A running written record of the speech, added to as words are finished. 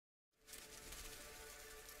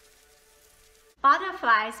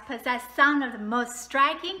Butterflies possess some of the most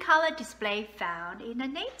striking color display found in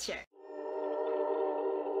nature.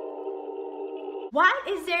 Why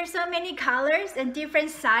is there so many colors and different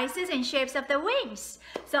sizes and shapes of the wings?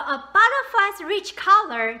 So a butterfly's rich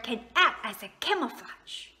color can act as a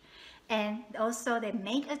camouflage. And also they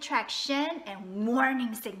make attraction and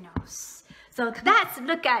warning signals. So let's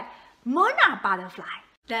look at monarch butterfly.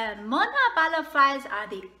 The monarch butterflies are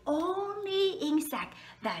the only insect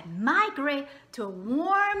that migrate to a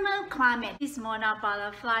warmer climate. These monarch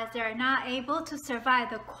butterflies, they are not able to survive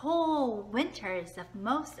the cold winters of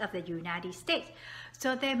most of the United States.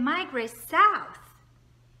 So they migrate south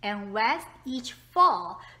and west each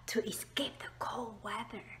fall to escape the cold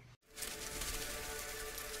weather.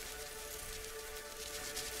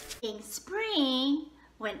 In spring,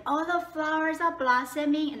 when all the flowers are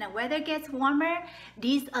blossoming and the weather gets warmer,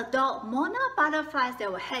 these adult monarch butterflies, they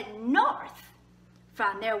will head north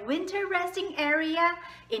from their winter resting area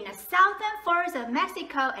in the southern forests of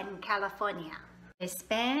Mexico and California. They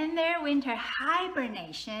spend their winter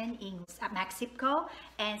hibernation in Mexico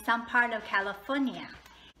and some part of California.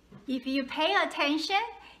 If you pay attention,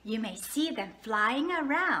 you may see them flying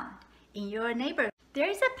around in your neighborhood. There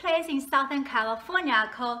is a place in Southern California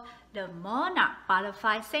called the Monarch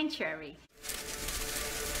Butterfly Sanctuary.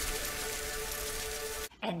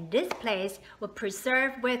 And this place was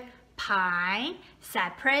preserved with pine,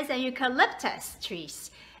 cypress, and eucalyptus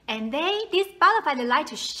trees. And these butterflies, they like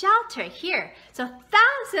to shelter here. So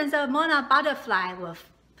thousands of monarch butterflies will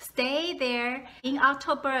stay there in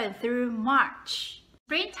October and through March.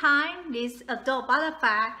 Springtime, these adult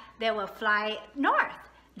butterflies, they will fly north.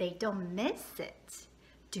 They don't miss it.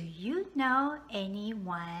 Do you know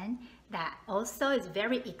anyone that also is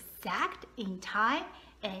very exact in time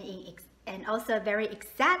and also very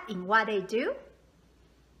exact in what they do?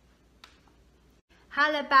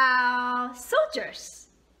 How about soldiers?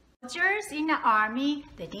 Soldiers in the army,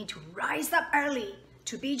 they need to rise up early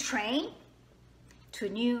to be trained, to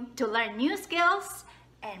learn new skills,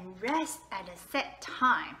 and rest at a set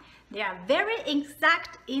time. They are very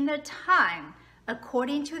exact in their time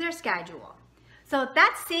according to their schedule. So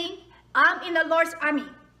that's sing, I'm in the Lord's army.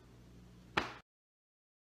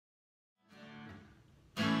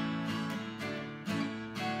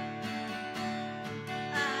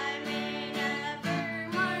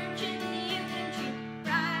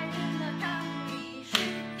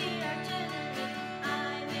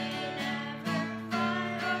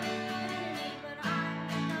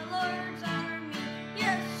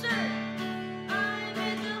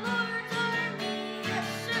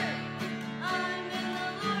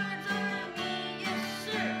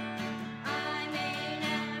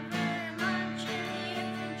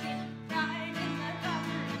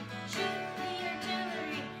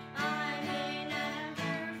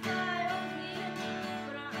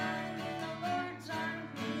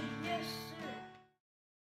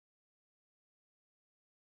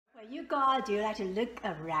 When you go out, do you like to look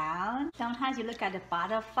around? Sometimes you look at the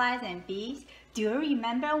butterflies and bees. Do you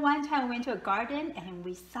remember one time we went to a garden and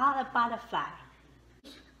we saw a butterfly?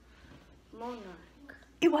 Monarch.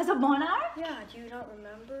 It was a monarch? Yeah, do you not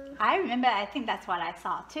remember? I remember, I think that's what I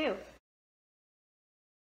saw too.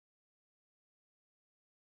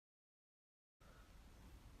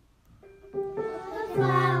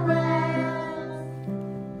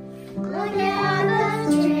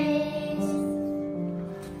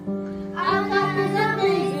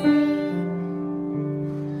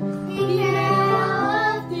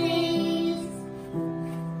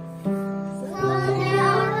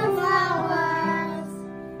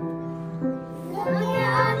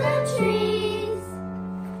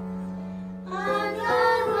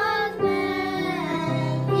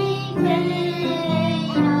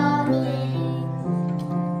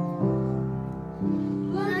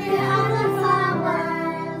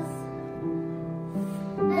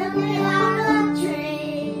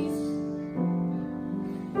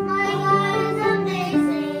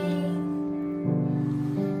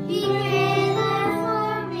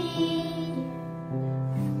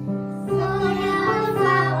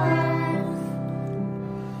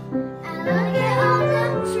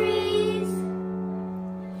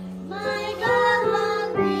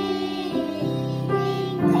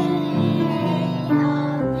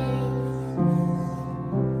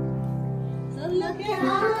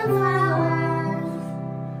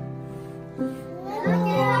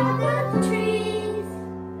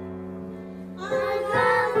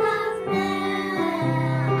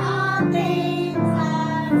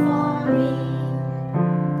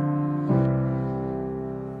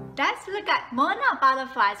 Let's look at monarch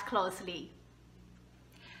butterflies closely.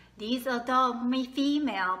 These adult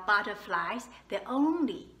female butterflies, they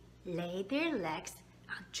only lay their eggs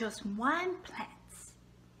on just one plant.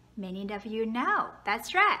 Many of you know,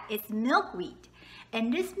 that's right, it's milkweed.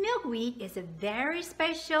 And this milkweed is a very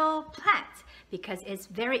special plant because it's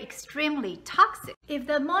very extremely toxic. If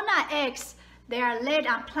the monarch eggs, they are laid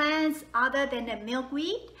on plants other than the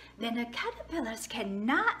milkweed, then the caterpillars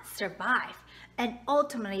cannot survive and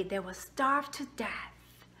ultimately they will starve to death.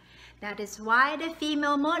 That is why the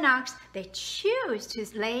female monarchs, they choose to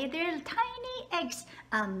lay their tiny eggs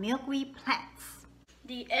on milkweed plants.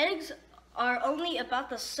 The eggs are only about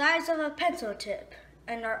the size of a pencil tip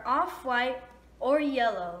and are off-white or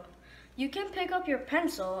yellow. You can pick up your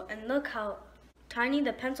pencil and look how tiny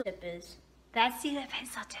the pencil tip is. Let's see the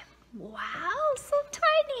pencil tip. Wow, so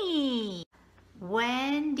tiny!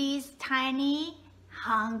 When these tiny,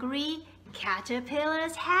 hungry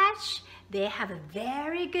caterpillars hatch, they have a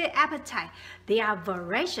very good appetite. They are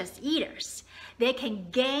voracious eaters. They can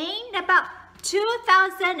gain about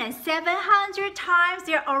 2,700 times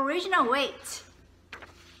their original weight.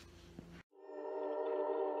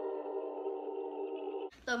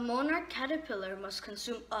 The monarch caterpillar must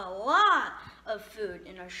consume a lot of food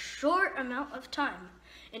in a short amount of time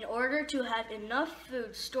in order to have enough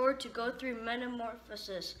food stored to go through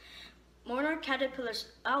metamorphosis. Monarch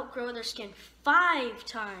caterpillars outgrow their skin 5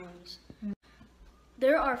 times.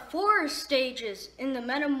 There are 4 stages in the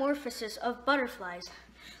metamorphosis of butterflies.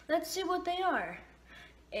 Let's see what they are.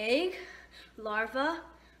 Egg, larva,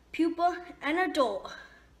 pupa, and adult.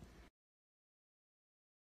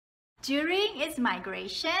 During its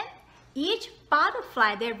migration, each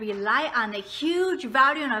butterfly, they rely on the huge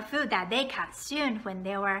volume of food that they consumed when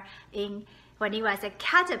it was a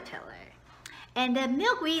caterpillar. And the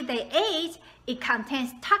milkweed they ate, it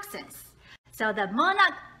contains toxins. So the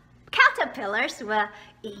monarch caterpillars will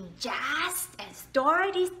ingest and store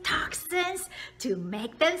these toxins to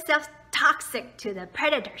make themselves toxic to the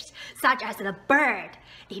predators, such as the bird.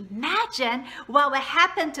 Imagine what will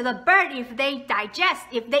happen to the bird if they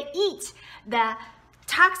eat the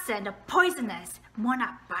toxin, the poisonous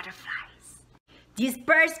monarch butterflies. These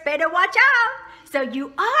birds better watch out. So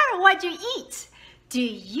you are what you eat. Do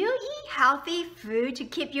you eat healthy food to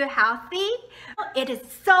keep you healthy? It is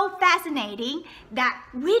so fascinating that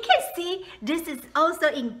we can see this is also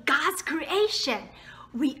in God's creation.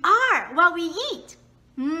 We are what we eat.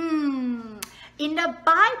 In the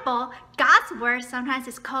Bible, God's word sometimes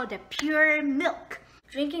is called the pure milk.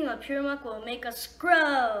 Drinking of pure milk will make us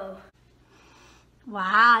grow.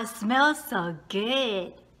 Wow, it smells so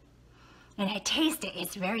good. And I taste it,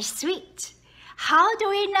 it's very sweet. How do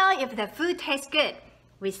we know if the food tastes good?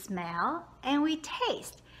 We smell and we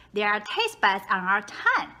taste. There are taste buds on our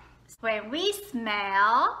tongue. When we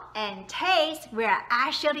smell and taste, we are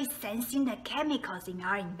actually sensing the chemicals in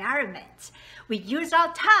our environment. We use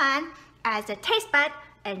our tongue as a taste bud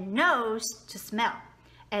and nose to smell.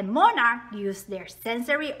 And monarch use their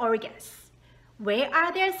sensory organs. Where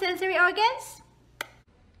are their sensory organs?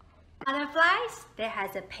 Butterflies, they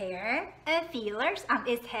has a pair of feelers on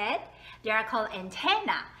its head. They are called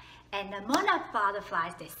antennae. And the monarch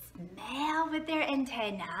butterflies, they smell with their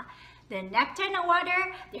antennae. The nectar and the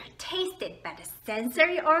water, they're tasted by the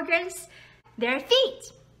sensory organs, their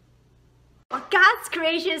feet. Well, God's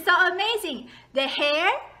creation is so amazing. The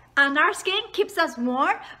hair on our skin keeps us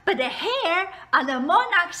warm, but the hair on the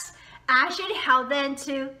monarchs actually help them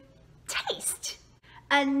to taste.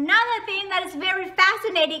 Another thing that is very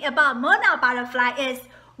fascinating about monarch butterfly is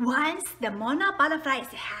once the monarch butterfly is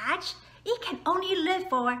hatched, it can only live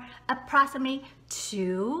for approximately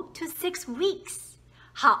 2 to 6 weeks.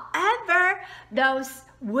 However, those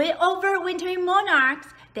overwintering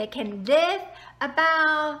monarchs, they can live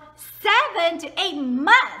about 7 to 8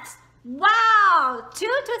 months. Wow,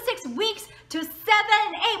 2 to 6 weeks to 7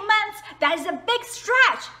 and 8 months, that is a big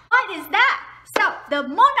stretch. What is that? So the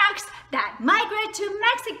monarchs that migrate to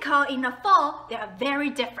Mexico in the fall, they are very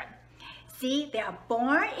different. See, they are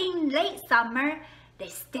born in late summer. They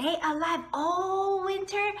stay alive all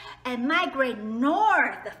winter and migrate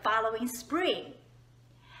north the following spring.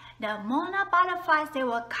 The monarch butterflies, they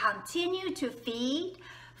will continue to feed,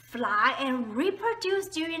 fly, and reproduce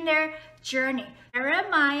during their journey.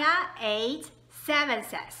 Jeremiah 8:7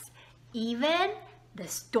 says, even the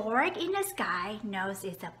stork in the sky knows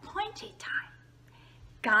its appointed time.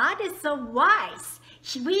 God is so wise.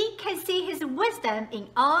 We can see His wisdom in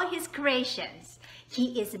all His creations.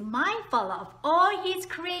 He is mindful of all His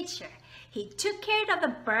creatures. He took care of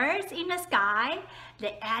the birds in the sky,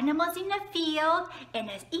 the animals in the field, and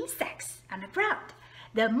the insects on the ground.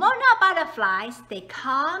 The monarch butterflies, they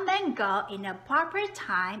come and go in a proper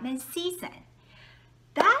time and season.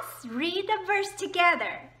 That's let's read the verse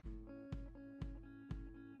together.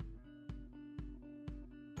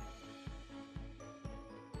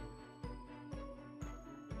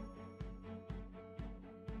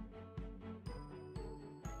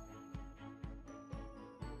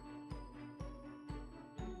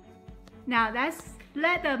 Now let's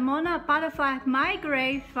let the monarch butterfly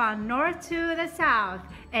migrate from north to the south,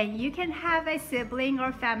 and you can have a sibling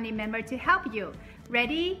or family member to help you.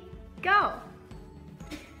 Ready? Go!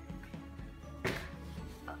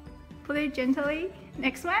 Pull it gently.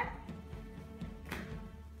 Next one.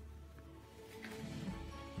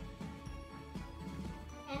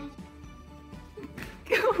 And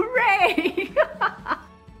Hooray!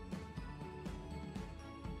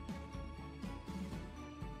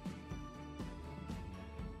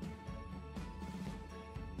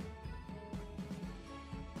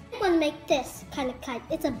 I'm gonna make this kind of kite.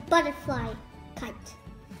 It's a butterfly kite.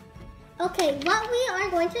 Okay, what we are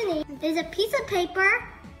going to need is a piece of paper,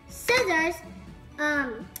 scissors,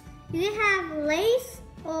 you can have lace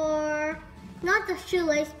or not the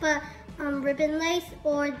shoelace, but ribbon lace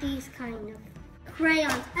or these kind of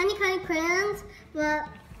crayons. Any kind of crayons, but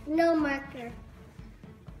no marker.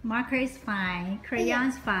 Marker is fine,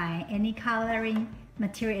 crayon's fine, any coloring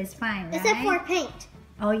material is fine, right? Except for paint.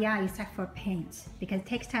 Oh yeah, except for paint, because it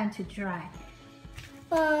takes time to dry.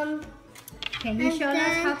 Can you show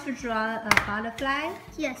us how to draw a butterfly?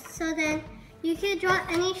 Yes, so then you can draw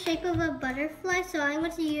any shape of a butterfly. So I'm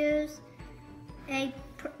going to use a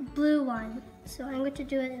blue one. So I'm going to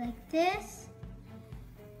do it like this.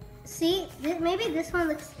 See, maybe this one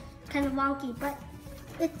looks kind of wonky, but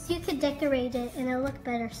you could decorate it and it'll look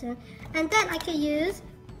better soon. And then I could use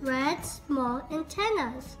red small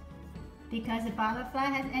antennas. Because the butterfly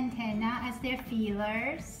has antenna as their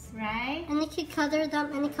feelers, right? And you could color them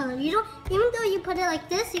any color. You don't, even though you put it like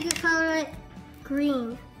this, you could color it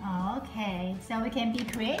green. Okay, so we can be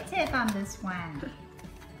creative on this one.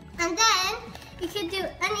 And then you could do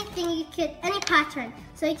anything, any pattern.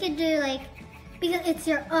 So you could do like, because it's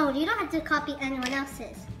your own, you don't have to copy anyone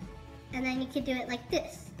else's. And then you could do it like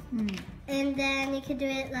this. And then you could do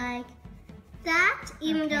it like that,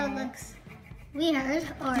 even though it looks weird.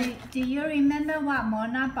 Or do you remember what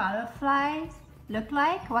monarch butterflies look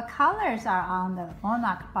like? What colors are on the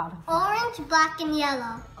monarch butterfly? orange, black, and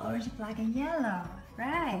yellow. Orange, black, and yellow,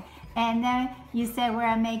 right? And then you said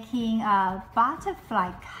we're making a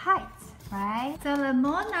butterfly kites, right? So the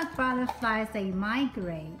monarch butterflies, they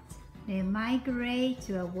migrate. They migrate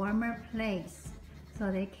to a warmer place, so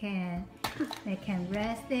they can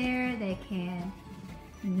rest there. They can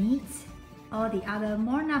meet all the other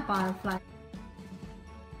monarch butterflies.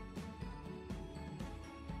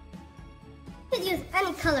 You could use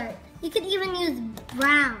any color. You could even use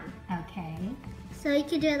brown. Okay. So you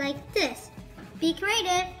could do it like this. Be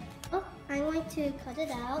creative. Oh, I'm going to cut it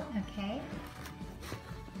out. Okay.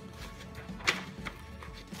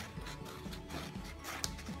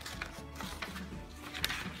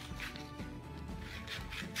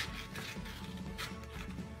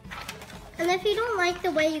 And if you don't like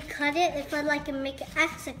the way you cut it, if I'd like to make it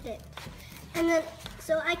accented. And then,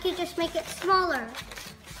 so I could just make it smaller.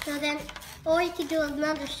 So then, or you could do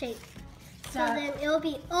another shape. So then it'll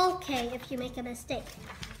be okay if you make a mistake.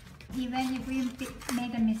 Even if we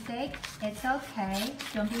make a mistake, it's okay.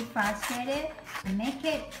 Don't be frustrated. Make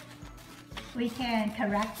it, we can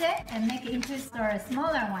correct it and make it into a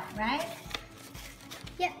smaller one, right?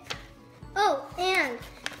 Yeah. Oh, and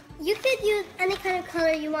you could use any kind of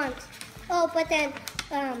color you want. Oh, but then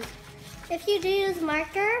if you do use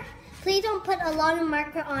marker, please don't put a lot of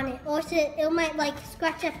marker on it, or it might like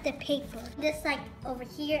scratch up the paper. Just like over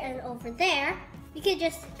here and over there, you could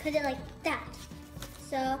just cut it like that.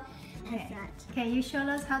 So, Okay. that. Can you show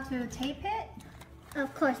us how to tape it?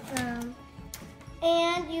 Of course.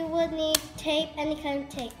 And you would need tape, any kind of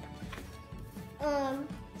tape.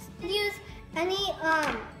 Use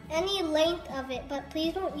any length of it, but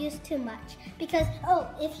please don't use too much, because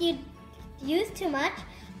if you use too much,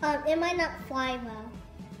 it might not fly well.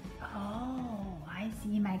 Oh, I see.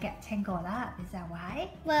 You might get tangled up. Is that why?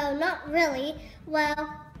 Well, not really.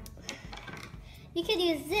 Well, you could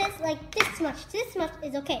use this, like this much. This much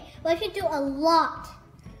is okay. But if you do a lot,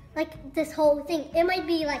 like this whole thing, it might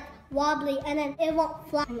be like wobbly and then it won't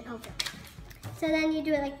fly over. So then you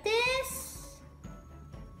do it like this,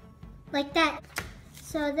 like that.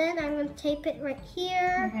 So then I'm going to tape it right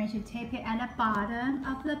here. We're going to tape it at the bottom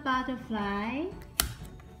of the butterfly.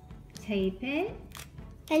 Tape it.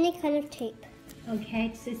 Any kind of tape.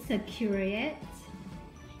 Okay, to secure it.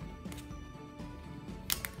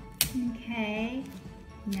 Okay,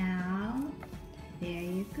 now There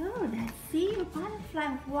you go. Let's see your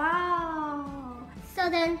butterfly. Wow.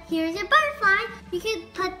 So then here's your butterfly. You can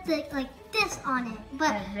put like this on it.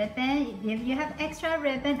 But a ribbon. If you have extra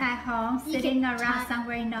ribbon at home, sitting around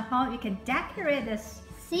somewhere in the home, you can decorate the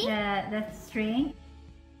string.